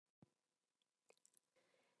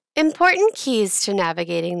Important keys to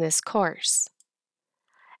navigating this course.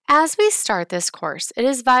 As we start this course, it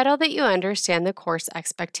is vital that you understand the course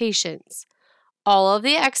expectations. All of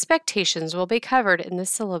the expectations will be covered in the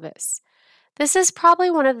syllabus. This is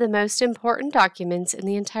probably one of the most important documents in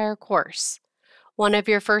the entire course. One of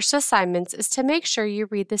your first assignments is to make sure you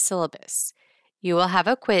read the syllabus. You will have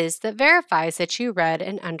a quiz that verifies that you read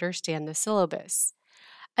and understand the syllabus.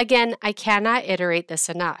 Again, I cannot iterate this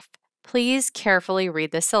enough. Please carefully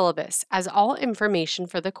read the syllabus, as all information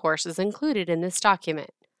for the course is included in this document.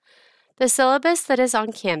 The syllabus that is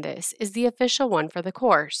on Canvas is the official one for the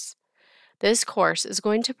course. This course is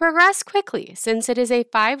going to progress quickly since it is a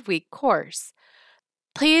 5-week course.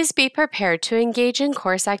 Please be prepared to engage in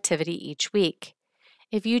course activity each week.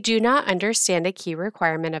 If you do not understand a key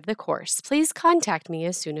requirement of the course, please contact me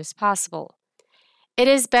as soon as possible. It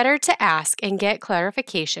is better to ask and get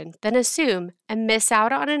clarification than assume and miss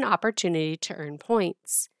out on an opportunity to earn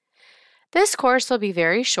points. This course will be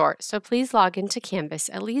very short, so please log into Canvas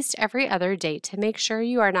at least every other day to make sure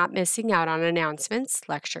you are not missing out on announcements,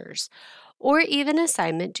 lectures, or even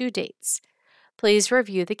assignment due dates. Please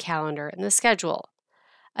review the calendar and the schedule.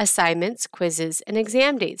 Assignments, quizzes, and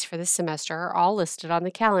exam dates for the semester are all listed on the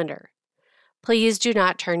calendar. Please do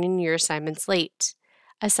not turn in your assignments late.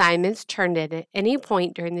 Assignments turned in at any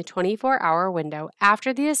point during the 24-hour window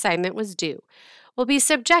after the assignment was due will be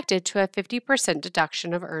subjected to a 50%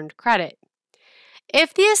 deduction of earned credit.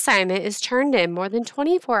 If the assignment is turned in more than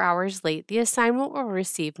 24 hours late, the assignment will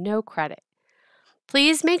receive no credit.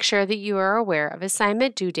 Please make sure that you are aware of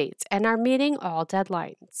assignment due dates and are meeting all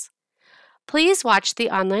deadlines. Please watch the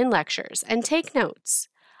online lectures and take notes.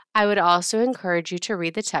 I would also encourage you to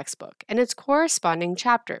read the textbook and its corresponding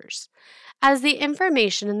chapters, as the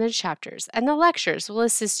information in the chapters and the lectures will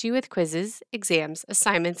assist you with quizzes, exams,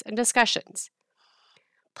 assignments, and discussions.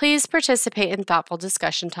 Please participate in thoughtful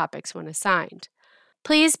discussion topics when assigned.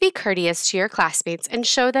 Please be courteous to your classmates and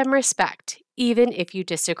show them respect, even if you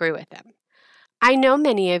disagree with them. I know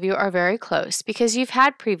many of you are very close because you've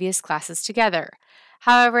had previous classes together.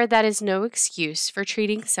 However, that is no excuse for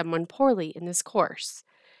treating someone poorly in this course.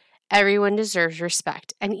 Everyone deserves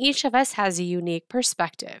respect, and each of us has a unique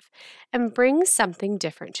perspective and brings something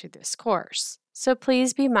different to this course. So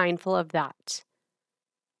please be mindful of that.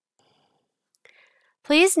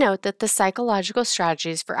 Please note that the Psychological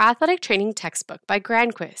Strategies for Athletic Training textbook by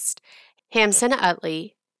Granquist, Hampson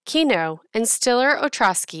Utley, Kino, and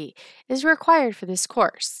Stiller-Ostrowski is required for this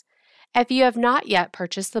course. If you have not yet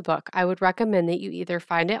purchased the book, I would recommend that you either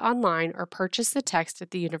find it online or purchase the text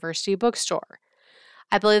at the university bookstore.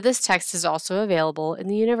 I believe this text is also available in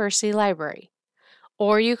the university library,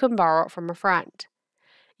 or you can borrow it from a friend.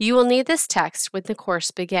 You will need this text when the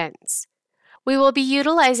course begins. We will be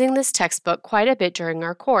utilizing this textbook quite a bit during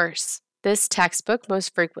our course. This textbook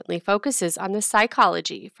most frequently focuses on the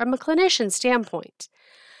psychology from a clinician standpoint.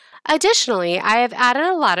 Additionally, I have added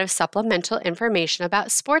a lot of supplemental information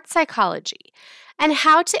about sports psychology and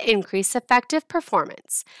how to increase effective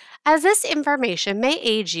performance, as this information may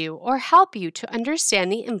aid you or help you to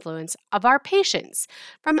understand the influence of our patients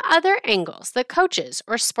from other angles that coaches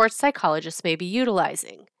or sports psychologists may be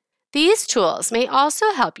utilizing. These tools may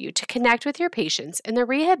also help you to connect with your patients in the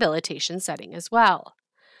rehabilitation setting as well.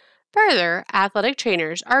 Further, athletic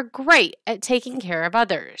trainers are great at taking care of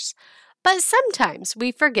others, but sometimes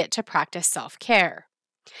we forget to practice self-care.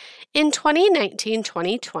 In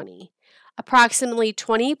 2019-2020, approximately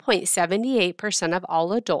 20.78% of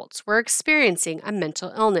all adults were experiencing a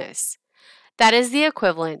mental illness. That is the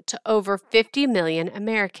equivalent to over 50 million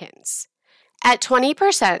Americans. At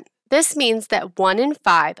 20%, this means that 1 in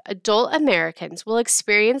 5 adult Americans will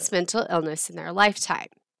experience mental illness in their lifetime.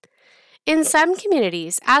 In some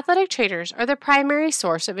communities, athletic trainers are the primary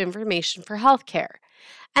source of information for healthcare,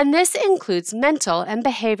 and this includes mental and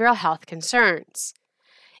behavioral health concerns.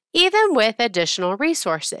 Even with additional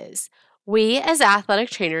resources, we as athletic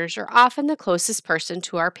trainers are often the closest person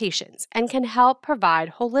to our patients and can help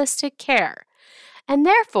provide holistic care, and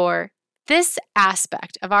therefore, this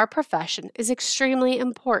aspect of our profession is extremely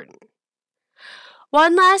important.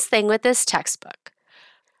 One last thing with this textbook.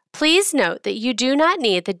 Please note that you do not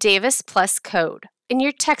need the Davis Plus code in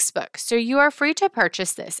your textbook, so you are free to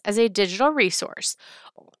purchase this as a digital resource.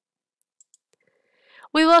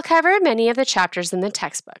 We will cover many of the chapters in the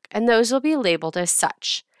textbook, and those will be labeled as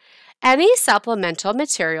such. Any supplemental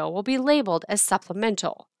material will be labeled as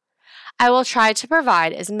supplemental. I will try to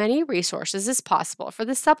provide as many resources as possible for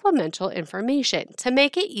the supplemental information to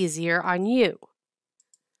make it easier on you.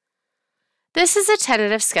 This is a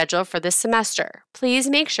tentative schedule for this semester. Please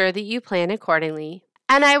make sure that you plan accordingly.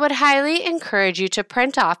 And I would highly encourage you to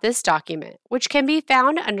print off this document, which can be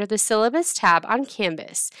found under the Syllabus tab on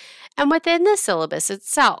Canvas and within the syllabus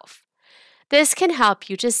itself. This can help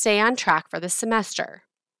you to stay on track for the semester.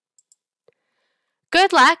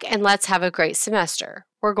 Good luck and let's have a great semester.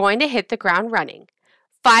 We're going to hit the ground running.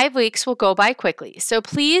 5 weeks will go by quickly, so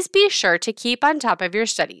please be sure to keep on top of your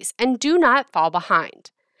studies and do not fall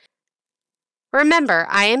behind. Remember,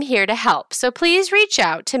 I am here to help, so please reach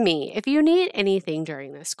out to me if you need anything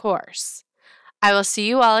during this course. I will see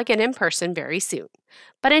you all again in person very soon,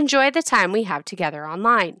 but enjoy the time we have together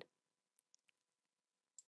online.